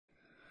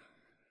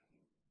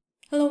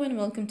Hello and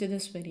welcome to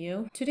this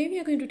video. Today we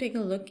are going to take a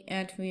look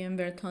at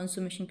VMware Tanzu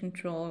Mission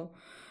Control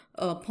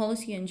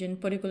policy engine,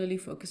 particularly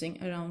focusing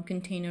around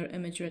container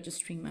image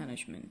registry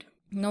management.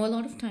 Now, a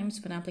lot of times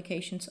when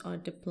applications are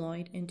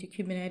deployed into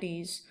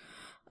Kubernetes,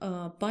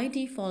 by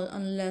default,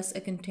 unless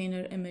a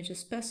container image is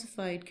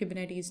specified,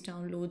 Kubernetes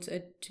downloads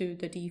it to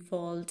the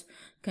default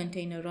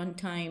container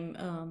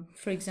runtime.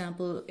 For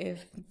example,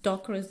 if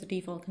Docker is the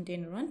default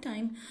container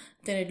runtime,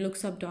 then it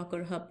looks up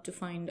Docker Hub to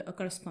find a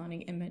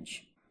corresponding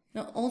image.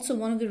 Now, also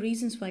one of the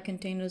reasons why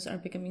containers are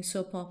becoming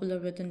so popular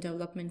within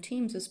development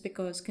teams is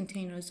because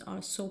containers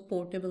are so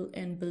portable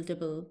and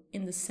buildable,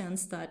 in the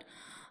sense that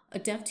a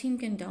dev team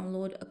can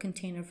download a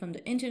container from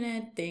the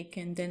internet. They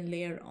can then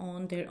layer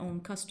on their own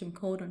custom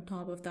code on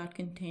top of that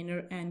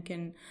container and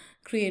can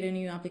create a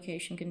new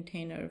application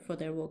container for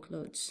their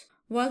workloads.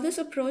 While this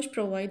approach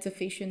provides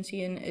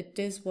efficiency and it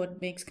is what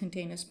makes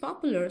containers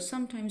popular,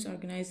 sometimes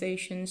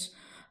organizations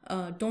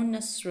don't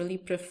necessarily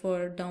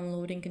prefer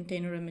downloading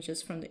container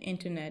images from the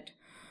internet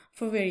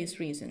for various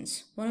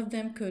reasons. One of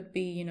them could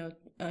be,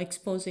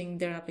 exposing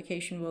their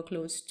application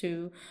workloads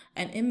to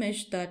an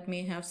image that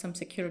may have some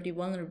security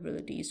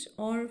vulnerabilities,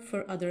 or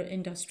for other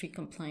industry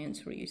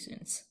compliance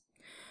reasons.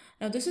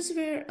 Now, this is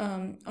where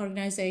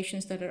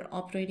organizations that are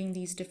operating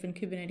these different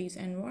Kubernetes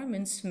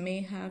environments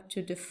may have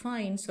to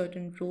define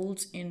certain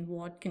rules in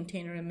what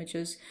container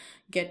images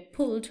get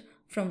pulled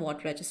from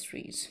what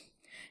registries.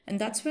 And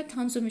that's where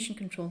Tanzu Mission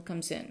Control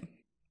comes in.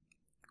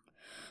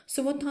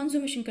 So what Tanzu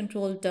Mission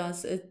Control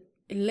does is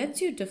it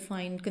lets you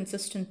define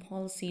consistent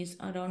policies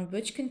around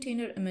which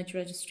container image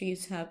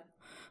registries have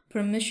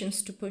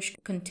permissions to push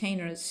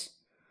containers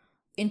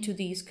into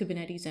these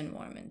Kubernetes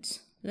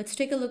environments. Let's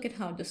take a look at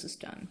how this is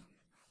done.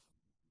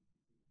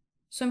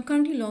 So I'm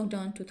currently logged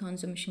on to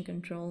Tanzu Mission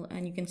Control,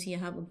 and you can see I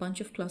have a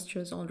bunch of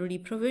clusters already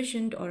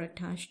provisioned or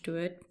attached to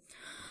it.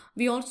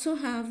 We also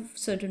have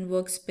certain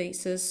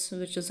workspaces,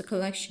 which is a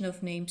collection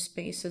of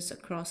namespaces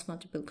across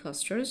multiple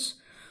clusters.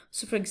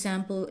 So for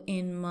example,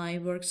 in my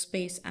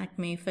workspace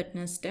Acme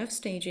Fitness Dev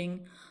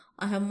Staging,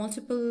 I have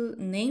multiple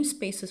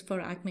namespaces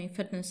for Acme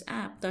Fitness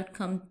app that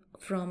come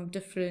from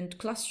different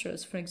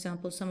clusters. For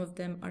example, some of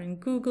them are in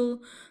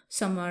Google,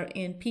 some are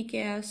in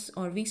PKS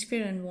or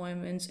vSphere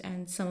environments,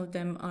 and some of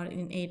them are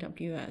in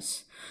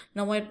AWS.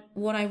 Now,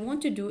 what I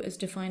want to do is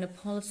define a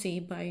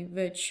policy by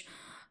which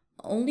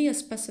only a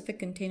specific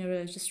container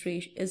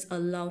registry is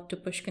allowed to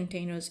push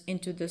containers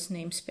into this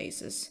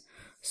namespaces.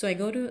 So I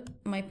go to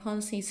my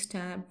policies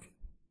tab,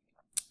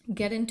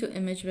 get into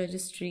image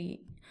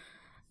registry,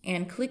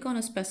 and click on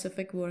a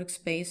specific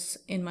workspace.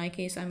 In my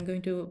case, I'm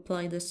going to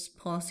apply this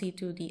policy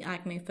to the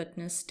Acme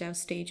Fitness Dev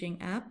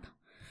Staging app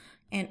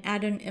and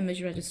add an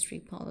image registry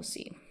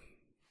policy.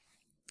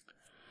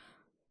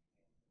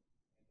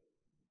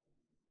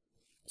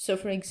 So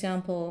for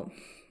example,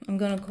 I'm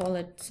going to call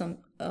it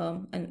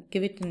and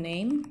give it a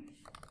name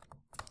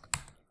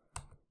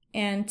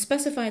and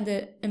specify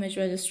the image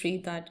registry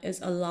that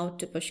is allowed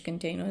to push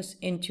containers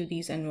into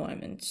these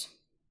environments.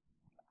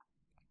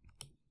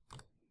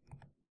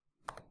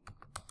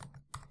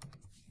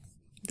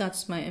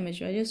 That's my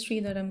image registry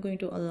that I'm going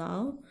to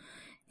allow,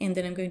 and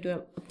then I'm going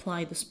to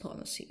apply this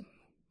policy.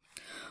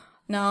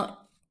 Now,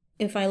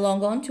 if I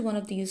log on to one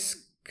of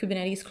these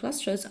Kubernetes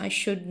clusters, I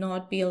should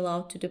not be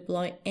allowed to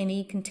deploy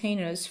any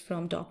containers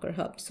from Docker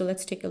Hub. So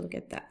let's take a look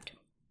at that.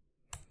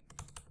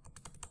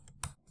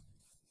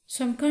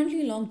 So I'm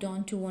currently logged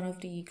on to one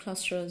of the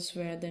clusters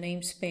where the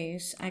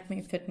namespace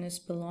Acme Fitness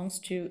belongs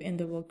to in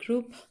the work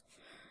group.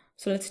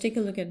 So let's take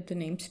a look at the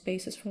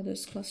namespaces for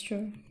this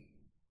cluster.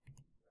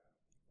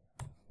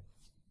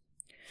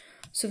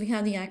 So we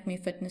have the Acme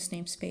Fitness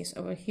namespace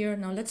over here.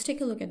 Now let's take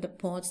a look at the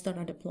pods that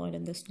are deployed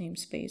in this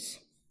namespace.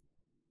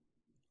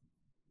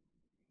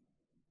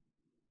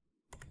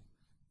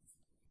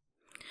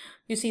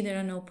 You see there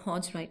are no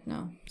pods right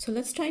now. So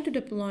let's try to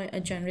deploy a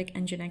generic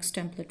Nginx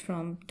template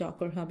from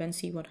Docker Hub and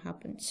see what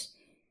happens.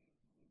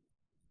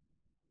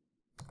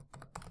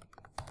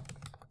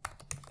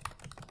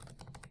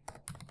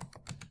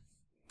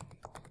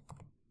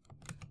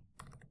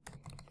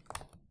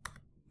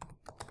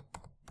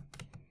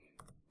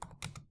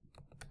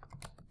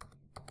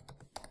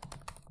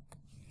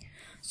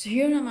 So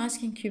here I'm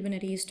asking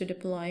Kubernetes to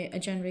deploy a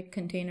generic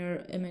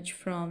container image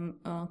from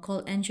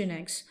called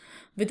Nginx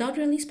without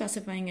really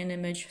specifying an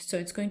image. So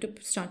it's going to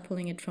start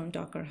pulling it from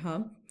Docker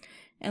Hub.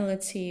 And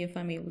let's see if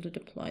I'm able to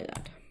deploy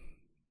that.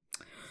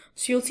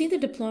 So you'll see the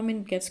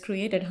deployment gets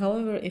created.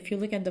 However, if you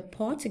look at the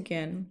pods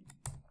again,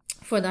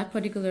 for that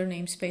particular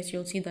namespace,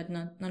 you'll see that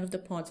none of the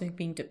pods are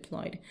being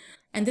deployed.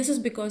 And this is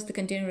because the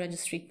container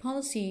registry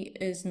policy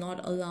is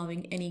not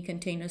allowing any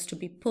containers to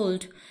be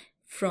pulled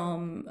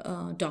from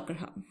Docker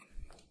Hub.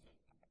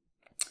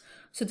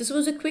 So this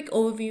was a quick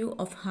overview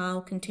of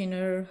how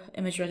container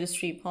image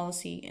registry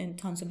policy in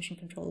Tanzu Mission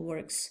Control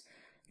works.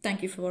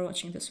 Thank you for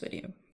watching this video.